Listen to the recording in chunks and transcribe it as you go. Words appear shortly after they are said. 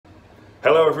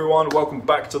Hello everyone, welcome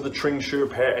back to the Tring Shoe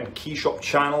Repair and Key Shop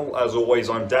channel. As always,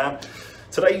 I'm Dan.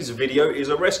 Today's video is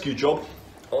a rescue job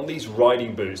on these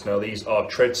riding boots. Now these are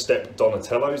Treadstep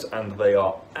Donatellos and they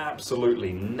are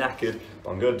absolutely knackered.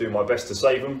 I'm going to do my best to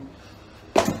save them.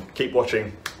 Keep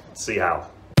watching, see how.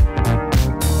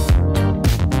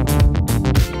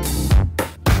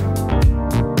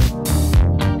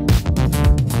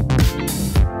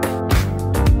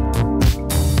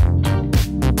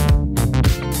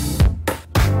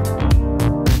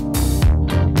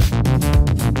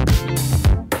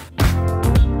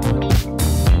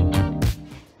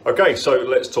 Okay, so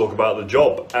let's talk about the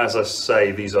job. As I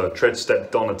say, these are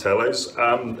Treadstep Donatellos.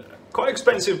 Quite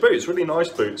expensive boots, really nice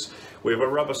boots with a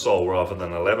rubber sole rather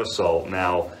than a leather sole.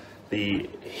 Now, the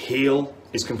heel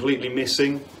is completely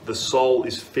missing. The sole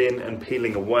is thin and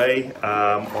peeling away.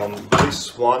 On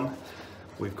this one,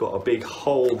 we've got a big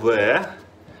hole there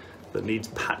that needs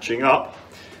patching up.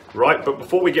 Right, but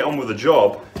before we get on with the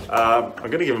job, I'm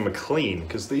going to give them a clean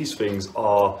because these things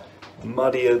are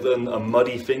muddier than a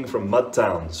muddy thing from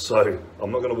Mudtown, so I'm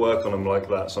not going to work on them like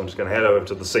that, so I'm just going to head over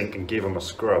to the sink and give them a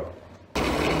scrub.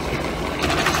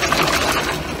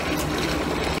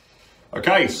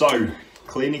 Okay, so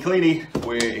cleany,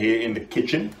 we're here in the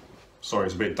kitchen. Sorry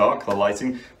it's a bit dark, the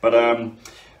lighting, but I'm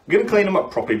going to clean them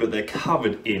up properly, but they're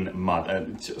covered in mud,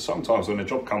 and sometimes when a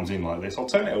job comes in like this, I'll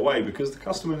turn it away because the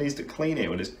customer needs to clean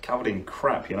it when it's covered in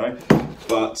crap, you know.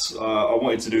 But I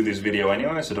wanted to do this video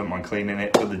anyway, so don't mind cleaning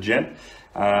it for the gent.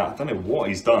 I don't know what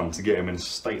he's done to get him in a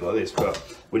state like this, but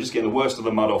we're just getting the worst of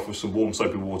the mud off with some warm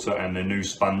soapy water and a new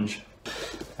sponge.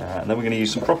 And then we're going to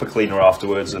use some proper cleaner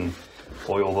afterwards and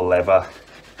oil the leather,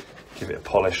 give it a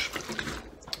polish.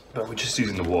 But we're just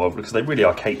using the water because they really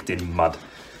are caked in mud.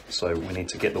 So we need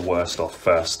to get the worst off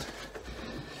first.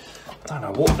 I don't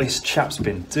know what this chap's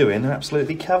been doing, they're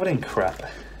absolutely covered in crap.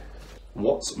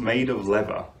 What's made of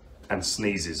leather and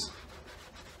sneezes?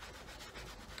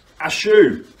 A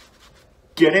shoe!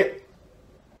 Get it?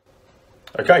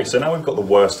 Okay, so now we've got the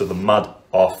worst of the mud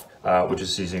off. We're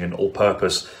just using an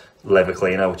all-purpose leather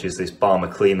cleaner, which is this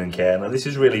Balmer Clean and Care. Now this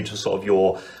is really just sort of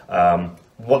your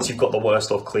once you've got the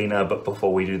worst off cleaner, but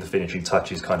before we do the finishing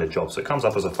touches kind of job. So it comes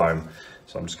up as a foam.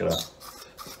 So I'm just going to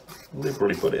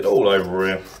liberally put it all over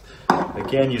here.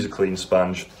 Again, use a clean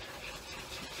sponge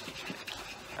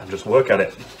and just work at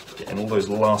it, getting all those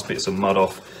last bits of mud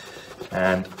off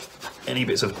and any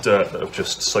bits of dirt that have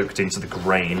just soaked into the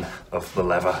grain of the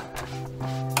leather.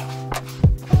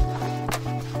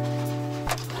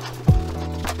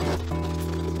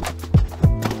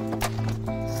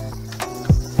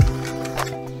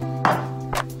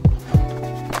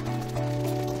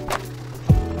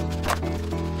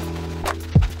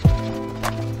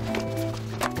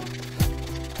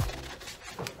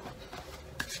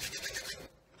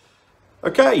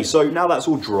 Okay, so now that's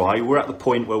all dry, we're at the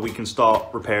point where we can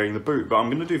start repairing the boot, but I'm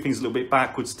going to do things a little bit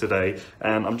backwards today,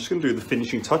 and I'm just going to do the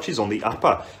finishing touches on the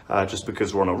upper, just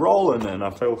because we're on a roll, and I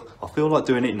feel like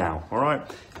doing it now, all right?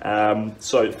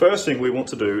 So the first thing we want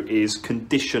to do is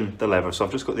condition the leather. So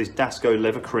I've just got this Dasco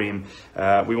leather cream.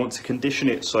 We want to condition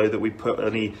it so that we put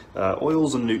any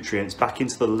oils and nutrients back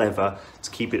into the leather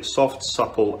to keep it soft,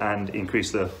 supple, and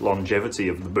increase the longevity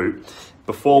of the boot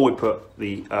before we put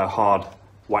the hard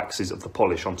waxes of the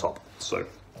polish on top. So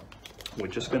we're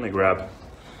just going to grab a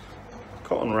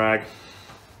cotton rag,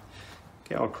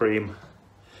 get our cream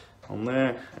on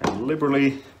there and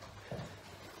liberally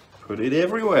put it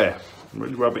everywhere.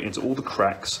 Really rub it into all the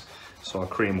cracks so our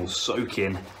cream will soak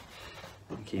in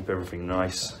and keep everything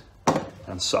nice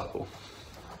and supple.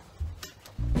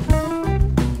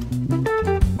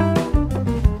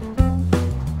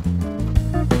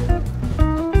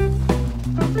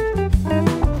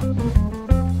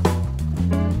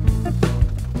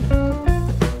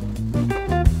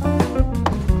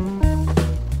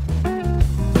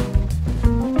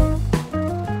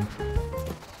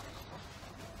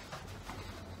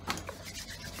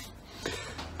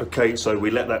 Okay, so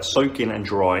we let that soak in and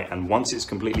dry, and once it's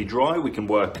completely dry, we can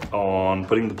work on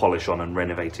putting the polish on and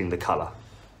renovating the colour.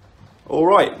 All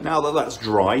right, now that that's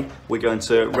dry, we're going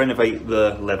to renovate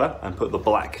the leather and put the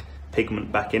black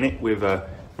pigment back in it with a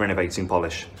renovating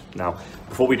polish. Now,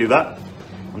 before we do that,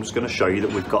 I'm just going to show you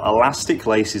that we've got elastic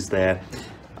laces there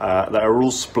that are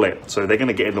all split, so they're going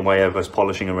to get in the way of us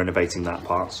polishing and renovating that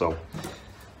part. So I'm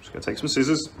just going to take some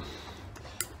scissors,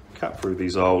 cut through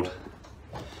these old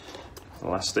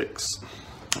elastics.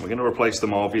 We're going to replace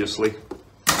them, obviously.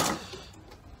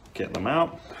 Get them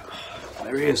out.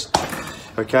 There he is.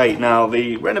 Okay, now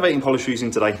the renovating polish we're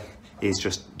using today is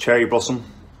just cherry blossom.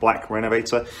 black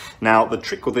renovator. Now the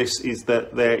trick with this is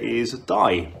that there is a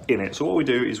dye in it. So what we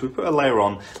do is we put a layer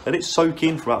on, let it soak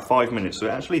in for about 5 minutes. So it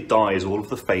actually dyes all of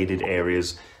the faded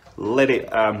areas. Let it,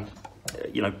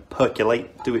 you know,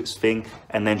 percolate, do its thing,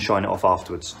 and then shine it off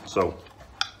afterwards. So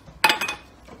I'm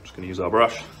just going to use our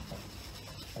brush.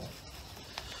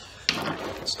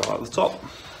 Start at the top.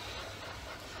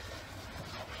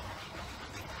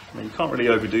 Now you can't really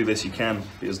overdo this. You can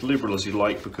be as liberal as you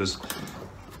like, because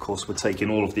of course we're taking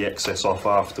all of the excess off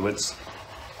afterwards.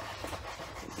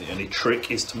 The only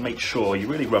trick is to make sure you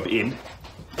really rub it in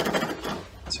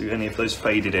to any of those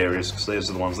faded areas, because those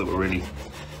are the ones that we're really,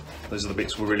 those are the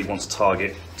bits we really want to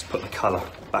target to put the colour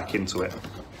back into it.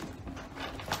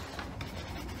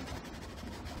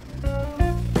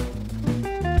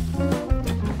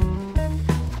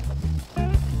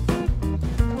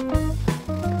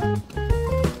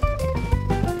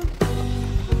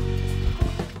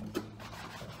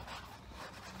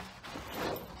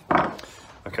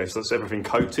 Okay, so that's everything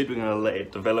coated. We're going to let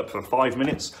it develop for 5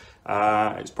 minutes.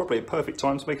 It's probably a perfect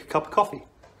time to make a cup of coffee.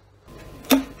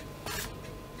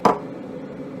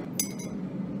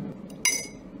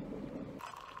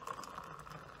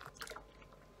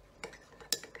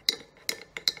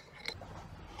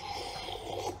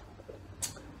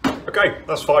 Okay,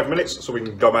 that's 5 minutes, so we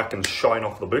can go back and shine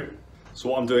off the boot. So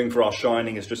what I'm doing for our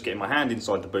shining is just getting my hand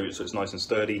inside the boot so it's nice and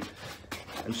sturdy,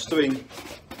 and just doing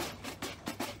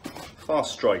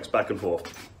fast strikes back and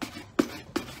forth.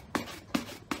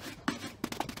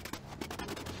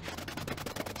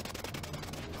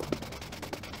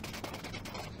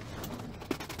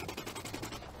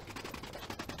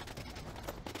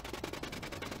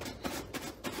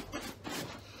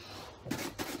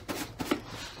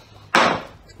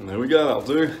 And there we go, that'll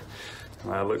do.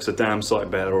 Looks a damn sight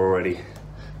better already.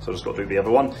 So I've just got to do the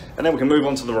other one, and then we can move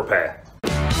on to the repair.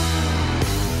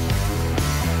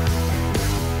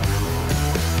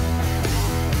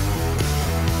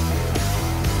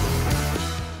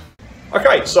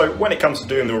 Okay, so when it comes to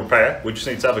doing the repair, we just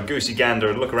need to have a goosey gander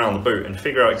and look around the boot and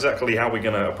figure out exactly how we're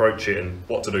going to approach it and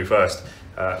what to do first.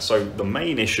 So the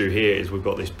main issue here is we've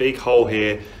got this big hole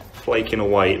here flaking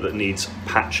away that needs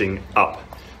patching up.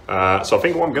 So I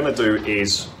think what I'm going to do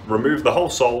is remove the whole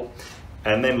sole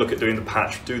and then look at doing the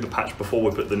patch, do the patch before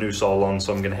we put the new sole on.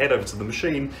 So I'm going to head over to the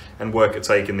machine and work at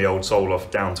taking the old sole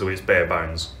off down to its bare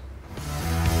bones.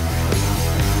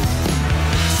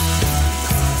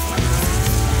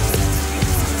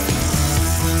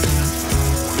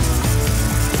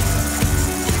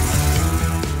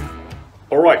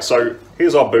 Alright, so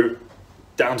here's our boot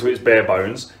down to its bare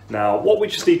bones. Now what we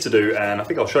just need to do, and I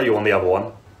think I'll show you on the other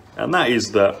one, and that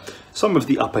is that some of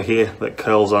the upper here that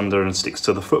curls under and sticks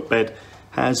to the footbed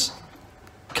has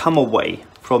come away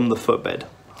from the footbed.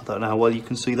 I don't know how well you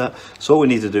can see that. So all we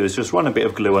need to do is just run a bit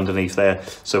of glue underneath there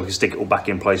so we can stick it all back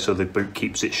in place so the boot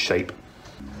keeps its shape.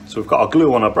 So we've got our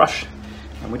glue on our brush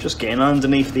and we're just getting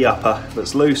underneath the upper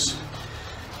that's loose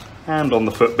and on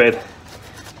the footbed,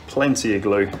 plenty of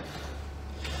glue.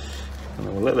 And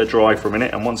then we'll let that dry for a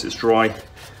minute, and once it's dry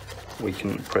we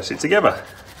can press it together.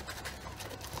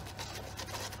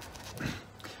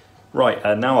 Right,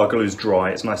 now our glue's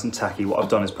dry, it's nice and tacky. What I've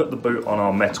done is put the boot on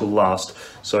our metal last,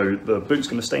 so the boot's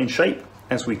going to stay in shape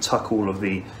as we tuck all of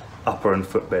the upper and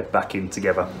footbed back in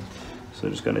together. So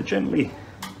just going to gently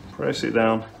press it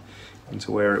down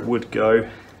into where it would go.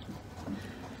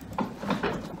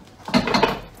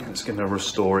 And it's going to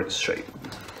restore its shape.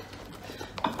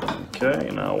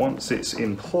 Okay, now once it's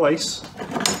in place,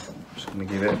 I'm just going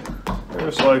to give it a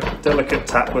very slow, delicate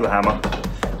tap with a hammer,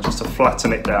 just to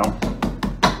flatten it down.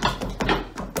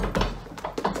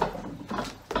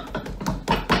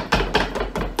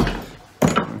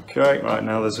 Okay, right,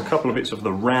 now there's a couple of bits of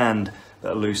the rand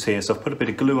that are loose here, so I've put a bit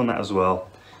of glue on that as well.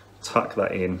 Tuck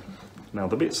that in. Now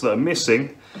the bits that are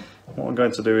missing, what I'm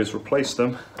going to do is replace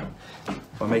them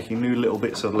by making new little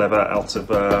bits of leather out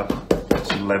of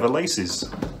some leather laces.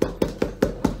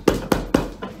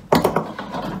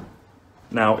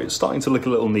 Now it's starting to look a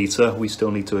little neater. We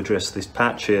still need to address this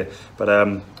patch here,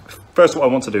 but first what I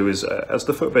want to do is, as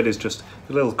the footbed is just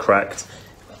a little cracked,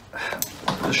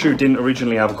 the shoe didn't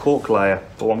originally have a cork layer,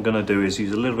 but what I'm going to do is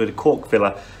use a little bit of cork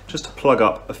filler just to plug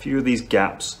up a few of these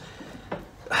gaps,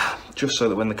 just so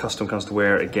that when the customer comes to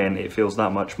wear it again, it feels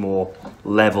that much more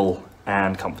level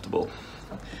and comfortable.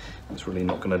 It's really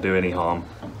not going to do any harm.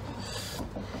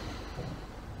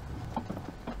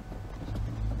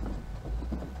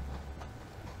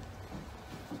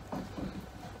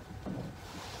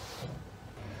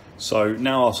 So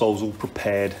now our sole's all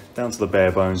prepared down to the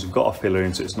bare bones. We've got our filler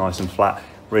in so it's nice and flat,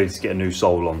 ready to get a new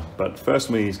sole on. But first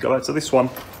we need to go back to this one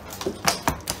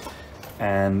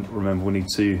and remember we need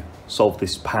to solve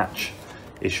this patch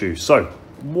issue. So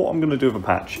what I'm going to do with a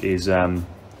patch is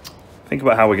think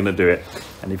about how we're going to do it,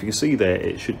 and if you can see there,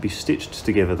 it should be stitched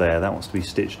together there. That wants to be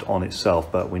stitched on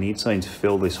itself, but we need something to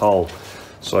fill this hole.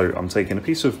 So I'm taking a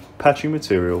piece of patching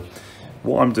material.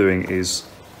 What I'm doing is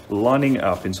lining it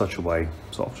up in such a way,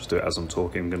 so I'll just do it as I'm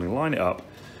talking. I'm going to line it up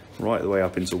right the way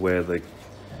up into where the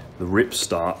rip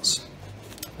starts,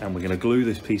 and we're going to glue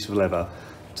this piece of leather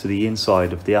to the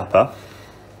inside of the upper,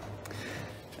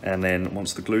 and then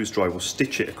once the glue's dry, we'll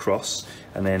stitch it across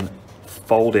and then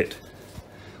fold it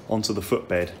onto the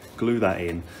footbed, glue that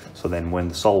in, so then when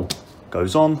the sole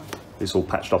goes on, it's all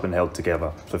patched up and held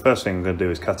together. So first thing I'm going to do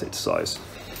is cut it to size.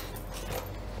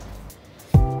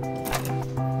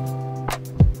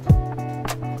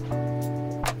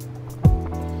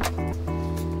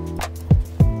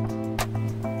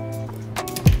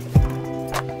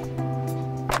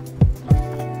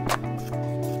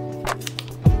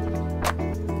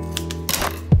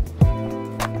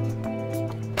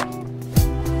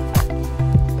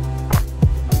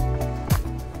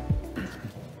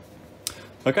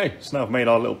 Okay, so now I've made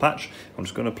our little patch. I'm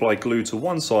just going to apply glue to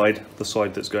one side, the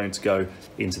side that's going to go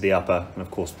into the upper, and of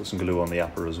course put some glue on the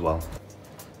upper as well.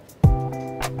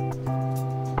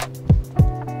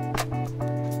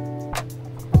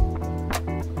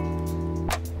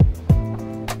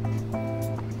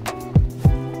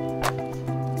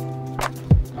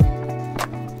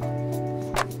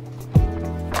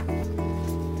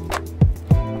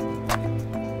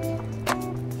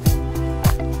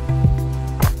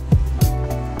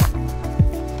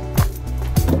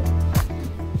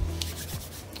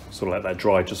 So let that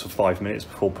dry just for 5 minutes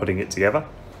before putting it together.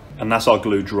 And that's our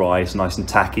glue dry, it's nice and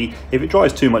tacky. If it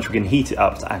dries too much, we can heat it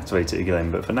up to activate it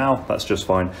again, but for now, that's just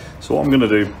fine. So what I'm gonna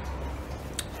do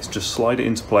is just slide it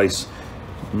into place,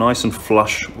 nice and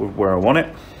flush with where I want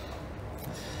it.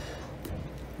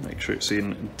 Make sure it's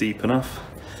in deep enough,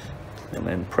 and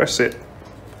then press it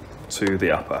to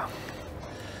the upper.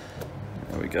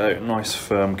 There we go, nice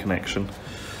firm connection.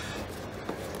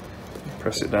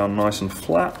 Press it down nice and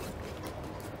flat.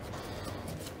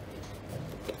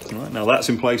 Right, now that's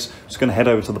in place, I'm just going to head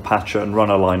over to the patcher and run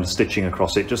a line of stitching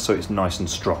across it just so it's nice and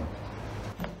strong.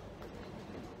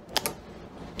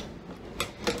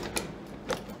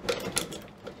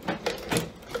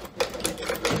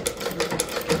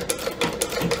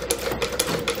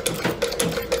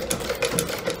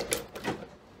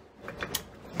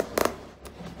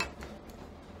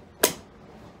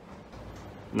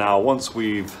 Now once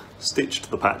we've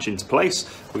stitched the patch into place,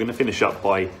 we're going to finish up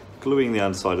by gluing the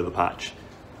underside of the patch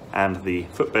and the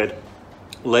footbed,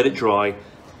 let it dry,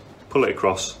 pull it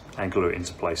across and glue it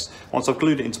into place. Once I've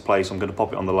glued it into place, I'm going to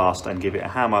pop it on the last and give it a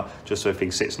hammer just so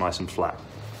everything sits nice and flat.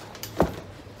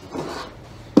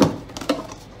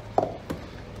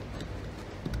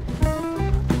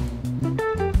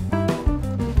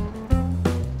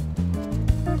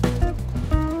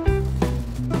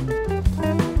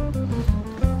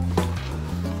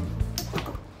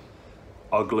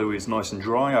 Our glue is nice and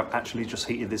dry. I've actually just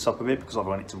heated this up a bit because I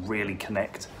want it to really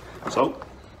connect. So,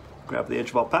 grab the edge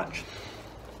of our patch,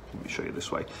 let me show you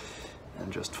this way,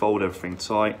 and just fold everything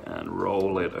tight and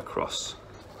roll it across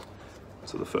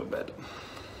to the footbed.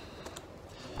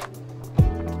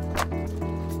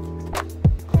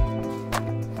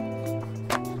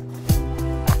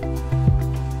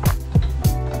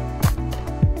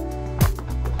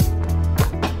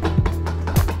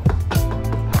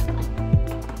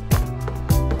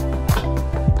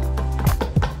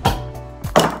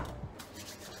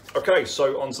 Okay,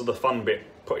 so onto the fun bit,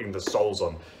 putting the soles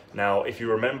on. Now, if you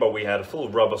remember, we had a full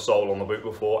rubber sole on the boot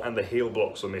before and the heel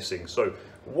blocks were missing. So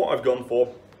what I've gone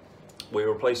for, we're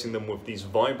replacing them with these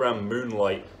Vibram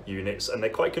Moonlight units, and they're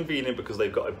quite convenient because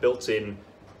they've got a built-in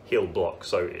heel block.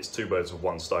 So it's two birds with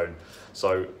one stone.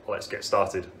 So let's get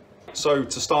started. So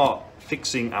to start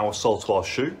fixing our sole to our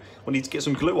shoe, we need to get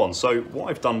some glue on. So what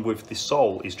I've done with this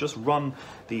sole is just run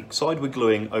the side we're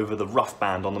gluing over the rough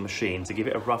band on the machine to give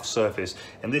it a rough surface,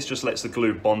 and this just lets the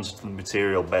glue bond to the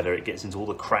material better. It gets into all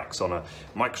the cracks on a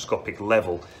microscopic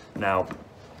level. Now, I'm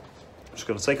just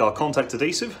going to take our contact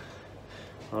adhesive,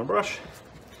 our brush,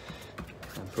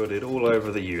 and put it all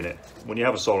over the unit. When you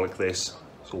have a sole like this,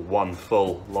 it's all one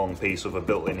full long piece of a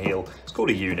built-in heel. It's called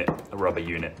a unit, a rubber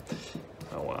unit.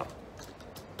 Oh wow.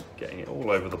 Getting it all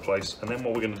over the place, and then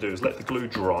what we're going to do is let the glue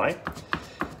dry.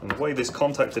 And the way this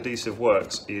contact adhesive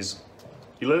works is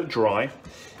you let it dry,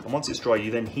 and once it's dry you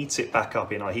then heat it back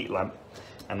up in our heat lamp,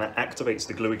 and that activates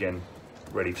the glue again,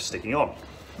 ready for sticking on.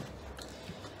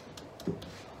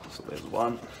 So there's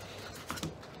one.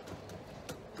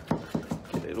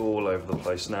 Get it all over the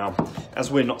place. Now, as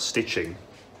we're not stitching,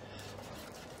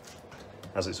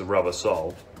 as it's a rubber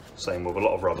sole, same with a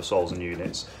lot of rubber soles and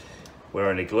units, we're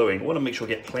only gluing. I want to make sure I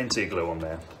get plenty of glue on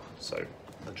there, so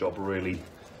the job really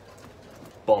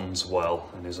bonds well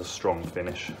and is a strong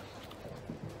finish.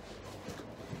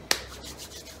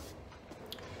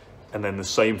 And then the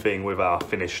same thing with our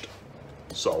finished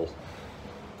sole.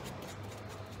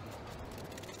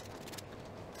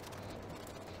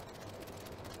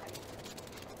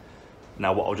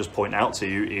 Now what I'll just point out to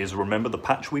you is, remember the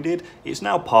patch we did? It's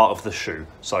now part of the shoe.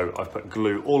 So I've put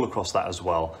glue all across that as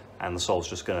well, and the sole's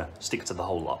just gonna stick to the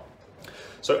whole lot.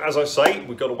 So as I say,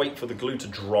 we've got to wait for the glue to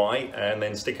dry and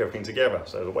then stick everything together.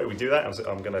 So the way we do that is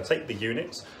I'm gonna take the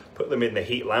units, put them in the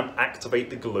heat lamp,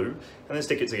 activate the glue, and then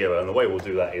stick it together. And the way we'll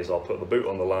do that is I'll put the boot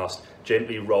on the last,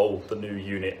 gently roll the new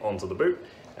unit onto the boot,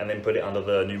 and then put it under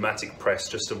the pneumatic press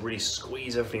just to really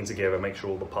squeeze everything together, make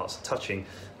sure all the parts are touching,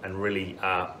 and really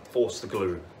force the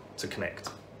glue to connect.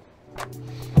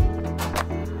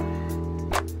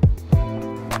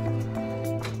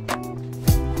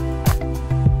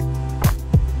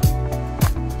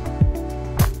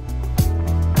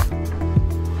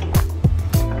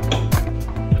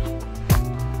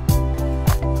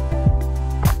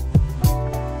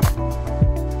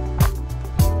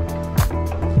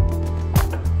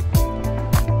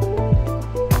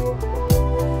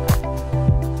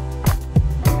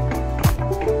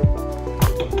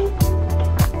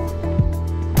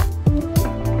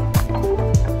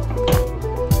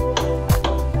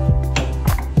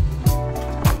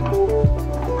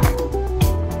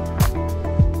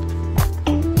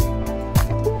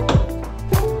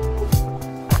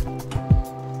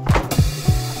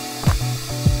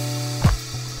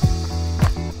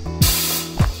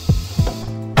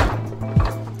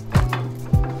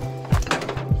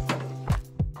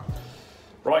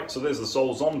 Right, so there's the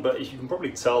soles on, but you can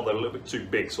probably tell they're a little bit too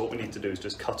big, so what we need to do is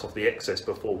just cut off the excess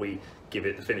before we give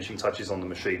it the finishing touches on the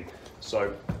machine.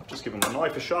 So just give them a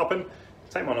knife a sharpen,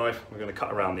 take my knife, we're going to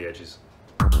cut around the edges.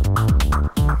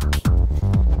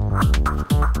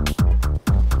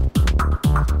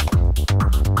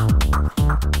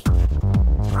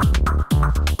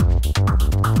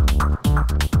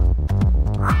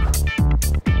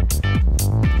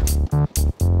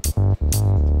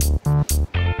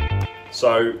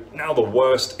 So now the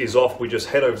worst is off, we just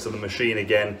head over to the machine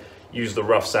again, use the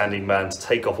rough sanding band to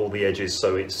take off all the edges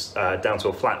so it's down to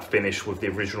a flat finish with the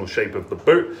original shape of the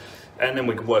boot, and then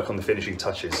we can work on the finishing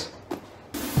touches.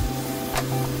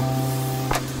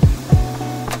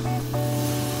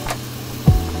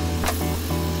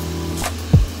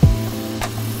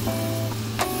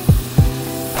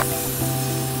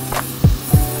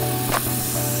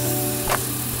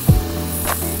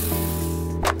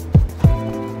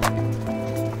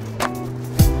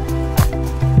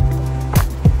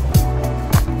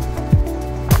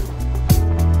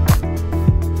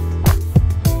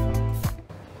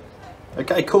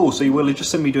 Okay, cool, so you will have just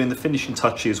seen me doing the finishing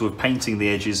touches with painting the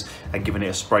edges and giving it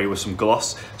a spray with some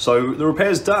gloss. So the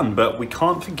repair's done, but we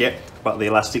can't forget about the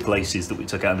elastic laces that we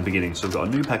took out in the beginning. So we've got a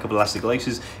new pack of elastic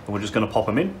laces and we're just gonna pop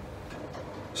them in.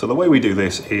 So the way we do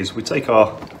this is we take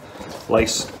our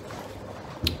lace,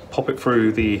 pop it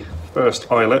through the first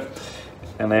eyelet,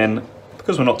 and then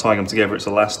because we're not tying them together, it's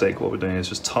elastic, what we're doing is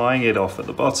just tying it off at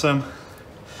the bottom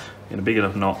in a big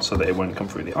enough knot so that it won't come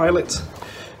through the eyelet.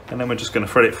 And then we're just gonna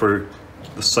thread it through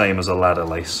the same as a ladder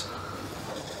lace.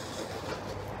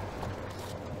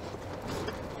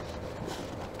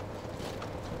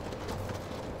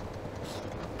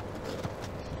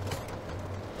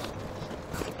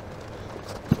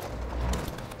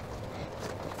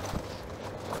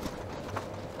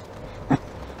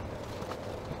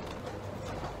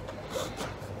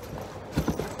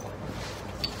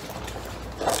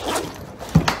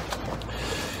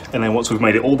 And then once we've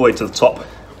made it all the way to the top,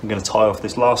 I'm going to tie off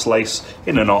this last lace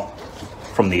in a knot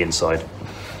from the inside.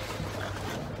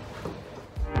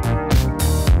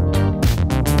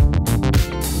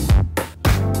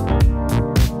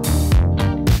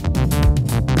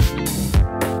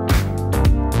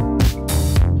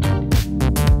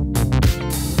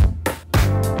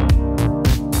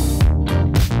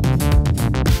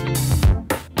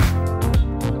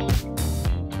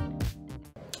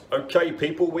 Okay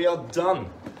people, we are done.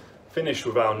 Finished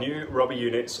with our new rubber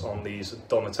units on these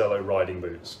Donatello riding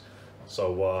boots.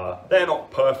 So they're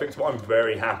not perfect, but I'm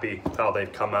very happy with how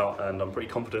they've come out, and I'm pretty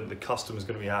confident the customer's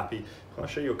going to be happy. I'll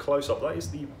show you a close-up. That is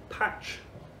the patch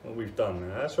that we've done.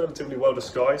 That's relatively well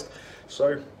disguised.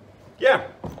 So yeah,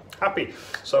 happy.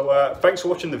 So thanks for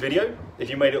watching the video. If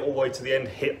you made it all the way to the end,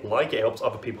 hit like. It helps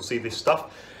other people see this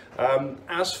stuff.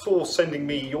 As for sending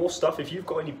me your stuff, if you've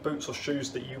got any boots or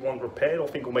shoes that you want repaired or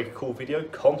think will make a cool video,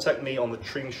 contact me on the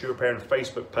Tring Shoe Repair and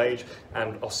Facebook page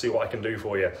and I'll see what I can do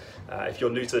for you. If you're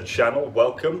new to the channel,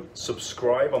 welcome,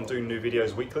 subscribe, I'm doing new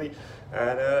videos weekly.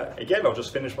 And again, I'll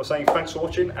just finish by saying thanks for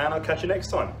watching and I'll catch you next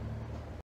time.